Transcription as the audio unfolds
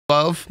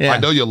love? Yeah. I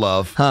know you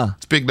love.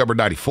 It's big number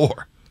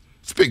 94.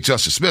 It's big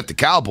Justice Smith, the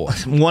Cowboy.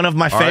 One of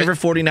my favorite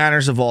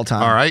 49ers of all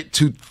time. All right.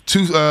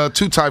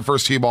 Two-time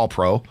first-team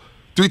All-Pro.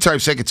 3-time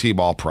second-team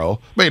All-Pro.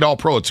 Made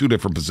All-Pro at 2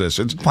 different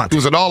positions. He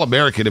was an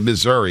All-American in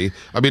Missouri.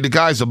 I mean, the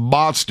guy's a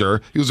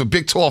monster. He was a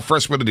Big 12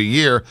 Freshman of the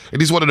Year,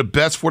 and he's one of the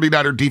best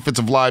 49er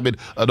defensive linemen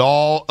of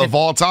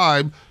all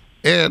time.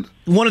 And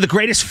one of the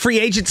greatest free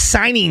agent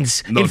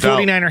signings in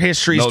 49er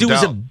history. This dude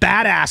was a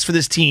badass for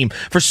this team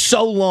for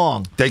so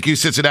long. Thank you,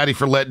 Cincinnati,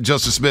 for letting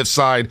Justice Smith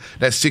sign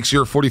that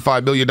 6-year,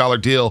 $45 million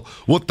deal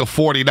with the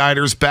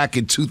 49ers back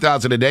in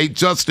 2008.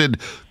 Justin,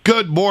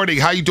 good morning.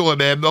 How you doing,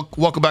 man?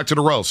 Welcome back to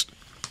the Roast.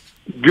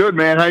 Good,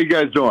 man. How you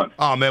guys doing?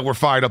 Oh, man, we're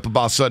fired up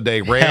about Sunday.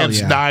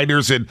 Rams,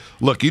 Niners, and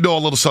look, you know a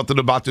little something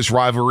about this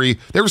rivalry.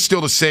 They were still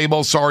the same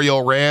old sorry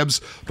old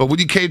Rams, but when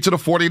you came to the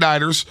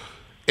 49ers,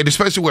 and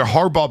especially when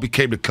Harbaugh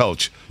became the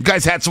coach, you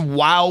guys had some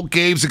wild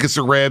games against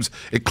the Rams,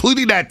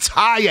 including that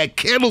tie at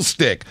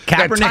Candlestick.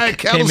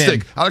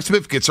 Alex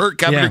Smith gets hurt.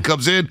 Kaepernick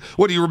comes in.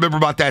 What do you remember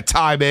about that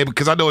tie, man?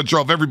 Because I know it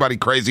drove everybody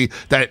crazy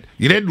that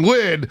you didn't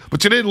win,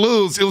 but you didn't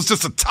lose. It was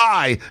just a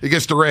tie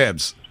against the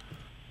Rams.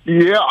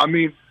 Yeah, I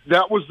mean,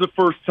 that was the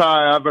first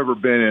tie I've ever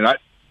been in. I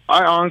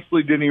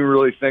honestly didn't even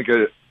really think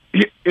an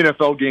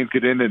NFL game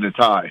could end in a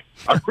tie.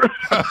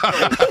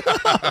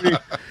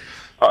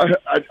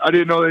 I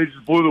didn't know they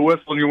just blew the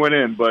whistle and you went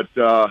in. But,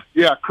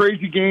 yeah,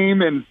 crazy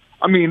game. And,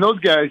 I mean, those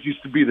guys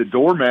used to be the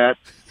doormat.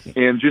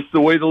 And just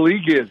the way the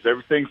league is,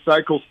 everything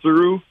cycles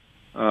through.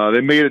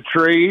 They made a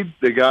trade.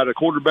 They got a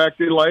quarterback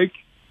they like.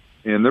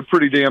 And they're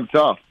pretty damn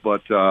tough.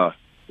 But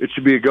it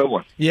should be a good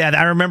one. Yeah,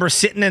 I remember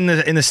sitting in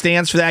the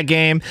stands for that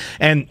game,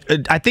 and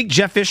I think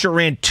Jeff Fisher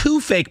ran 2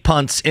 fake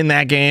punts in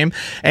that game,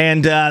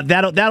 and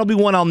that'll be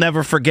one I'll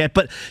never forget.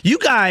 But you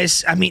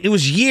guys, I mean, it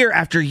was year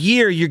after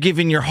year. You're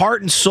giving your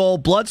heart and soul,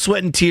 blood,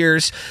 sweat, and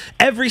tears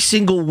every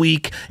single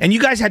week, and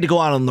you guys had to go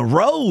out on the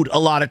road a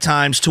lot of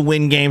times to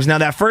win games. Now,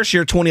 that first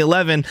year,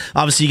 2011,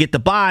 obviously you get the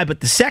bye,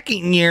 but the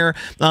second year,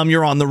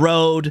 you're on the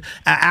road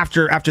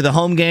after the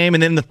home game,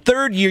 and then the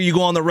third year you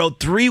go on the road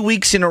 3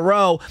 weeks in a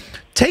row.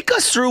 Take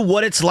us through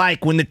what it's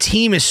like when the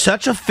team is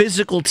such a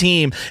physical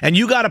team and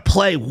you got to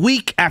play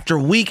week after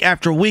week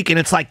after week, and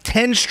it's like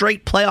 10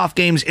 straight playoff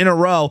games in a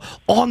row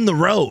on the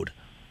road.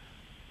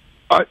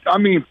 I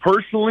mean,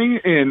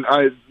 personally, and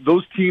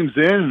those teams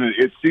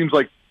it seems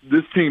like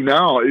this team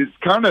now is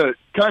kind of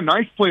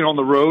nice playing on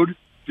the road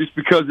just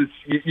because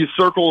you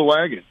circle the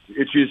wagons.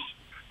 It's just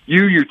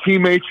you, your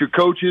teammates, your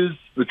coaches,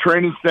 the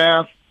training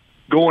staff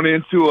going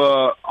into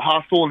a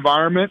hostile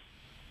environment.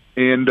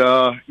 And,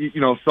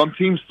 some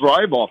teams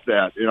thrive off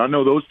that. And I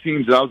know those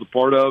teams that I was a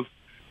part of,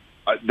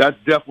 that's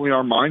definitely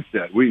our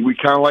mindset. We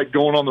kind of like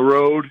going on the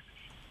road,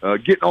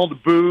 getting all the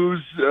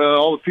boos,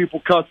 all the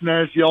people cussing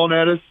at us, yelling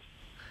at us,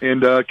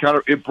 and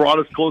it brought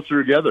us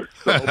closer together.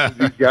 So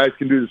hopefully these guys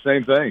can do the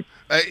same thing.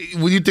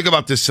 When you think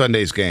about this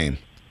Sunday's game,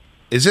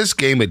 is this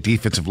game a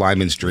defensive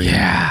lineman's dream?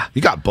 Yeah.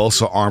 You got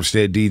Bosa,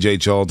 Armstead, DJ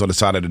Jones on the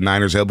side of the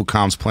Niners.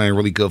 Ebukam's playing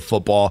really good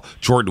football.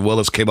 Jordan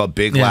Willis came up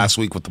big last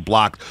week with the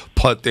block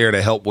punt there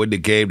to help win the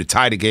game, to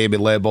tie the game at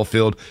Lambeau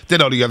Field.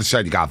 Then on the other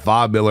side, you got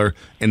Von Miller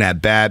and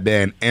that bad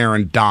man,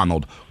 Aaron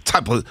Donald.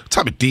 What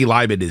type of D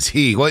lineman is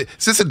he?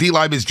 Is this a D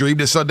lineman's dream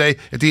this Sunday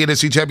at the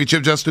NFC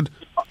Championship, Justin?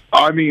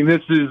 I mean,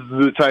 this is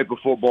the type of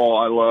football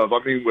I love.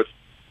 I mean, with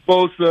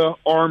Bosa,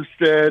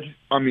 Armstead,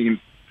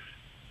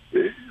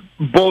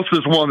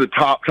 Bosa's one of the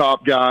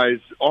top guys.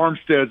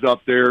 Armstead's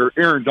up there.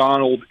 Aaron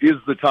Donald is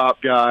the top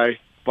guy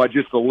by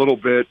just a little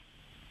bit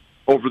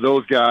over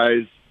those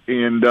guys.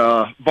 And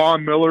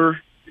Von Miller,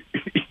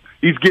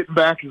 he's getting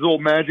back his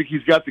old magic.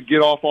 He's got to get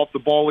off the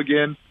ball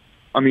again.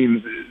 I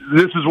mean,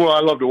 this is what I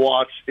love to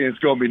watch, and it's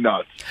going to be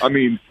nuts. I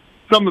mean,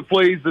 some of the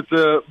plays that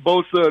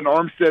Bosa and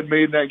Armstead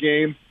made in that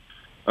game,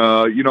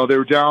 they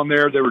were down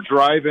there. They were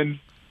driving.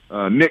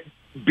 Nick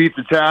beat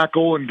the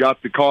tackle and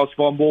got the caused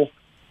fumble.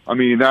 I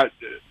mean, that's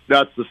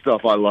the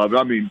stuff I love.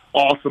 I mean,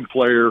 awesome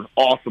player,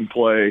 awesome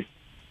play.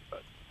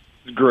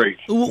 It's great.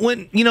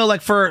 When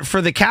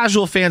for the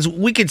casual fans,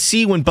 we could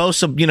see when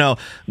Bosa,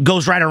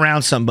 goes right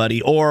around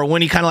somebody, or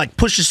when he kind of like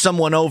pushes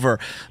someone over.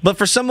 But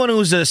for someone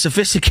who's a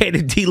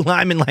sophisticated D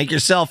lineman like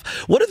yourself,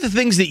 what are the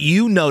things that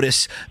you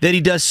notice that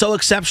he does so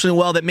exceptionally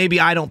well that maybe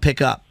I don't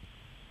pick up?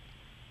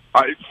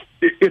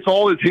 It's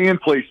all his hand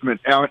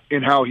placement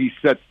in how he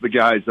sets the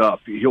guys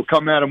up. He'll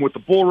come at him with the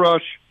bull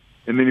rush,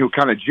 and then he'll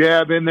kind of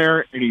jab in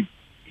there, and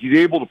he's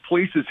able to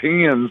place his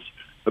hands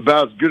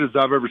about as good as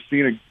I've ever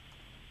seen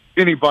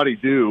anybody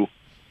do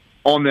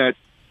on that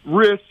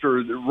wrist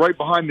or right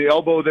behind the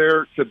elbow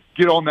there to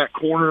get on that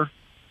corner,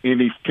 and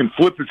he can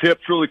flip his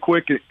hips really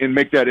quick and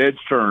make that edge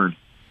turn.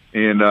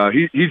 And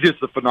he's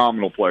just a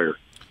phenomenal player.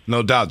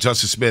 No doubt.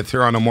 Justice Smith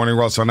here on the Morning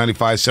Roast on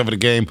 95.7 The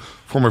Game,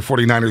 former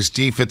 49ers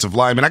defensive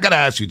lineman. I got to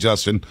ask you,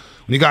 Justin,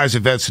 when you guys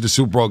advanced to the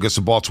Super Bowl against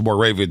the Baltimore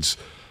Ravens,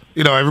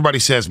 everybody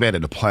says, man,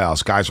 in the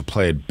playoffs, guys are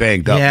playing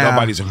banged up. Yeah.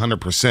 Nobody's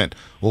 100%.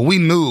 Well, we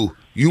knew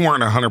you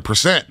weren't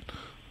 100%.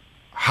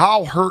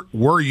 how hurt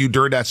were you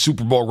during that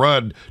Super Bowl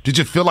run? Did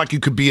you feel like you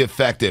could be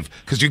effective?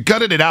 Because you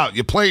gutted it out.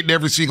 You played in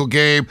every single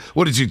game.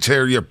 What did you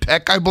tear your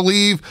pec, I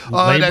believe,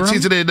 that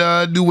season in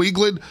New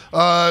England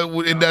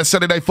in that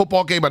Sunday Night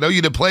Football game? I know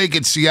you didn't play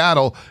against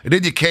Seattle, and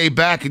then you came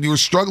back and you were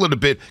struggling a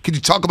bit. Can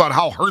you talk about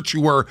how hurt you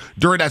were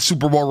during that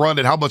Super Bowl run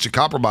and how much it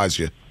compromised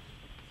you?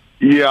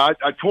 Yeah,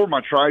 I tore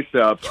my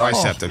tricep.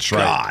 That's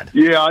right. God.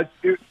 Yeah,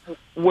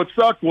 what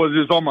sucked was it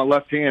was on my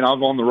left hand. I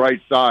was on the right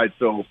side,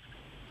 so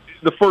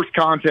the first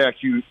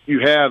contact you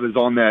have is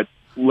on that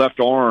left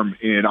arm,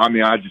 and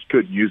I just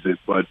couldn't use it.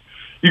 But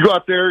you go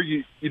out there,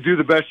 you do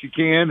the best you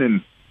can,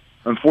 and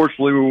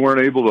unfortunately we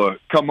weren't able to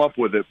come up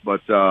with it.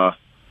 But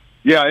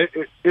yeah,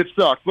 it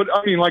sucked. But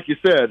like you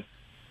said,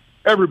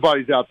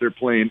 everybody's out there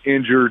playing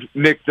injured,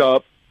 nicked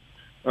up.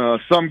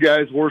 Some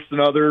guys worse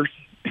than others,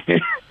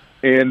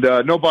 and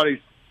nobody's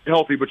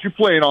healthy. But you're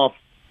playing off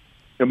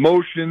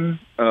emotion,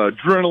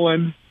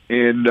 adrenaline,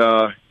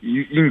 and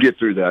you can get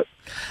through that.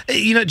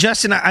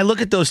 Justin, I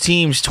look at those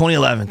teams,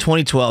 2011,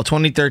 2012,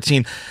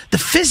 2013. The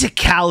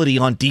physicality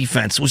on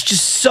defense was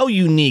just so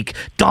unique.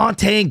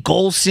 Dante and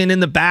Golson in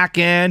the back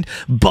end,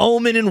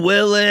 Bowman and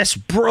Willis,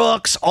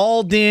 Brooks,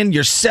 Alden,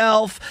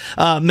 yourself,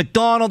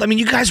 McDonald.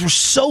 You guys were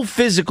so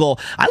physical.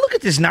 I look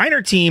at this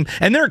Niner team,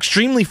 and they're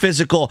extremely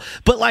physical,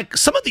 but like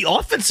some of the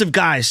offensive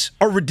guys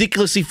are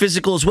ridiculously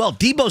physical as well.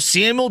 Deebo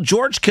Samuel,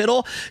 George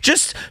Kittle.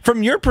 Just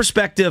from your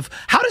perspective,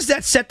 how does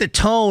that set the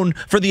tone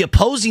for the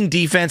opposing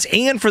defense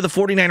and for the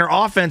 49er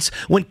offense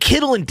when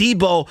Kittle and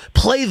Deebo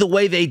play the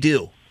way they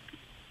do?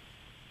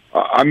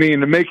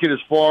 To make it as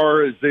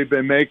far as they've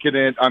been making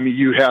it,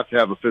 you have to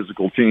have a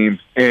physical team,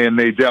 and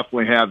they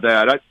definitely have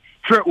that.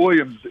 Trent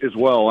Williams as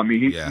well.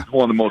 He's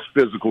one of the most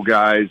physical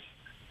guys.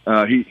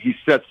 He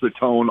sets the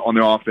tone on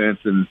the offense,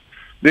 and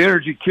the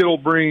energy Kittle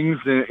brings,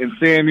 and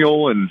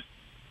Samuel, and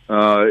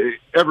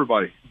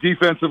everybody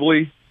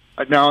defensively.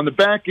 Now, on the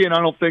back end,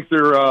 I don't think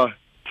they're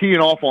teeing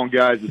off on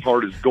guys as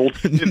hard as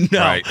Golden. No.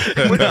 Right.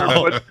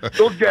 But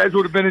those guys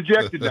would have been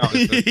ejected now.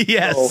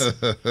 Yes. So,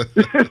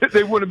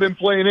 they wouldn't have been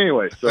playing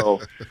anyway.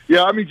 So,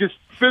 yeah, just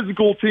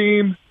physical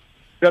team.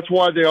 That's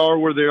why they are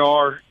where they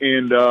are.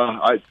 And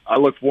I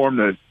look for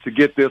them to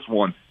get this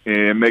one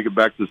and make it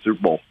back to the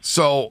Super Bowl.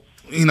 So,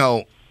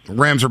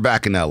 Rams are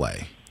back in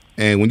L.A.,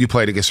 and when you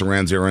played against the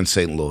Rams, they were in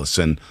St. Louis.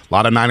 And a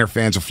lot of Niner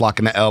fans are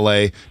flocking to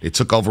L.A. They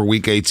took over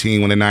Week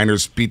 18 when the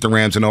Niners beat the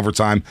Rams in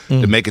overtime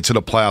to make it to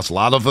the playoffs. A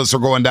lot of us are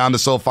going down to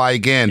SoFi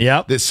again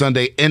this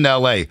Sunday in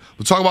L.A.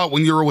 We'll talk about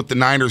when you were with the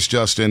Niners,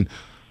 Justin.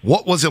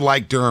 What was it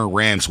like during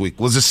Rams Week?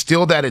 Was it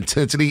still that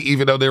intensity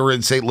even though they were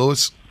in St.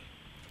 Louis?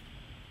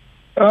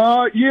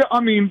 Yeah,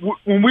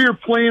 when we were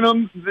playing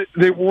them,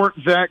 they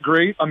weren't that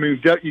great.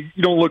 You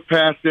don't look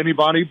past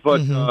anybody,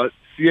 but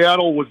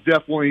Seattle was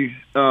definitely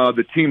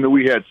the team that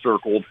we had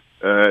circled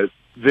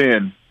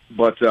then.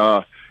 But,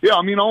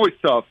 always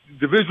tough.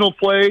 Divisional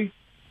play,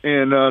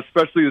 and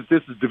especially if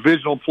this is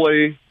divisional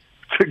play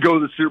to go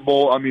to the Super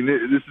Bowl,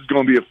 this is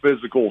going to be a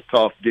physical,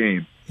 tough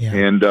game. Yeah.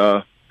 And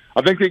I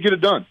think they get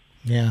it done.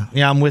 Yeah,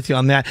 I'm with you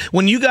on that.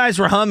 When you guys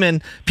were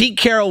humming, Pete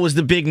Carroll was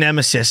the big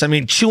nemesis.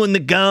 Chewing the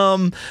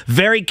gum,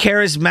 very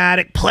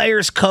charismatic,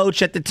 players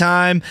coach at the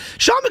time.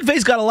 Sean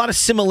McVay's got a lot of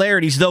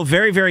similarities, though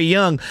very, very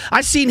young.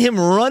 I seen him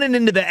running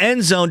into the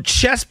end zone,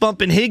 chest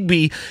bumping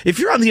Higbee. If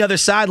you're on the other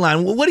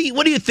sideline, what are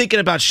you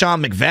thinking about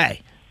Sean McVay?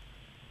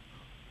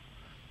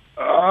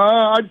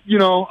 I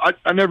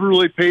never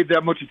really paid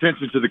that much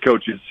attention to the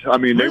coaches.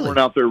 They weren't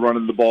out there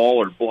running the ball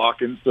or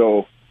blocking,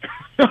 so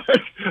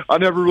I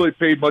never really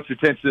paid much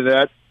attention to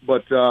that.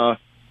 But,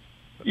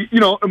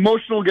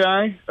 emotional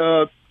guy,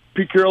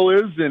 Pete Carroll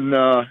is, and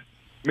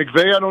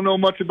McVay I don't know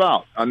much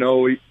about. I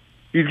know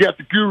he's got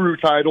the guru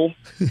title.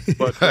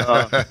 But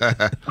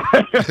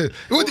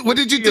what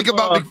did you think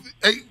about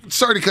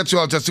sorry to cut you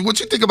off, Justin. What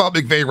did you think about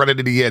McVay running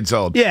into the end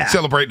zone,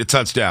 celebrating the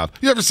touchdown?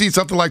 You ever see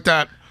something like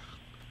that?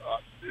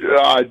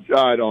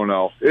 I don't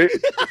know.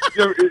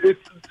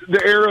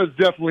 The era is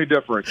definitely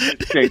different.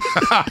 It's changed.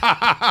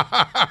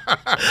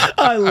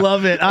 I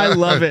love it.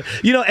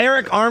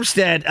 Eric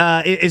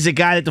Armstead is a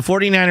guy that the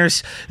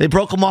 49ers, they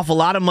broke him off a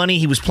lot of money.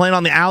 He was playing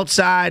on the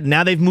outside.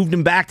 Now they've moved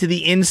him back to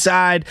the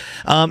inside,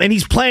 and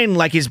he's playing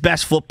like his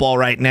best football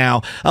right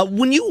now.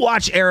 When you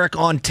watch Eric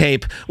on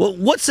tape,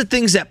 what's the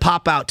things that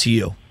pop out to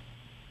you?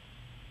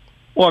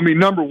 Well,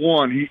 number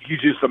one, he's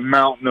just a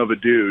mountain of a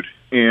dude,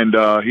 and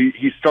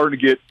he's starting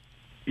to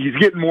he's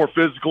getting more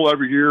physical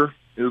every year,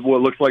 is what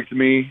it looks like to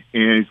me,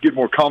 and he's getting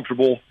more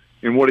comfortable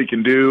in what he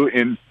can do.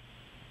 And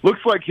looks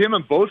like him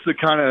and Bosa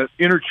kind of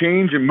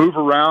interchange and move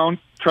around,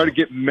 try to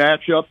get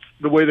matchups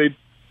the way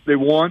they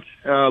want,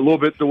 a little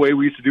bit the way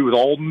we used to do with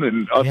Alden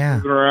and us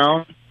moving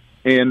around.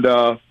 And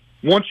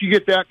once you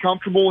get that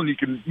comfortable and you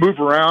can move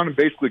around and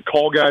basically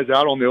call guys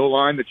out on the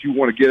O-line that you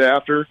want to get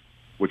after,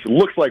 which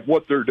looks like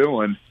what they're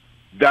doing,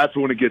 that's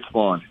when it gets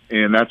fun.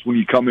 And that's when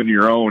you come into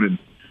your own, and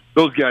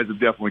those guys have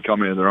definitely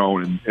come into their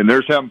own, and they're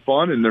just having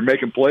fun, and they're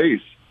making plays.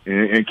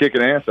 and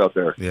kicking ass out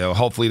there. Yeah, well,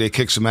 hopefully they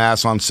kick some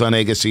ass on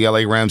Sunday against the LA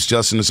Rams.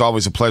 Justin, it's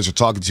always a pleasure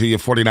talking to you.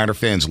 49er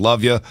fans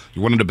love you.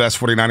 You're one of the best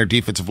 49er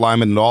defensive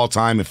linemen in all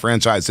time in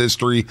franchise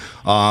history.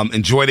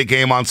 Enjoy the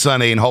game on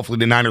Sunday, and hopefully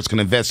the Niners can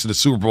invest in the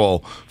Super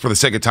Bowl for the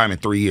second time in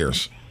 3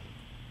 years.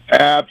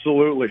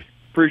 Absolutely.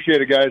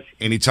 Appreciate it, guys.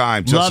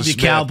 Anytime. Love you,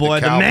 Smith, Cowboy.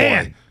 The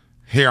man.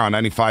 Here on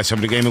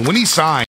 95.7 The Game. And when he signed,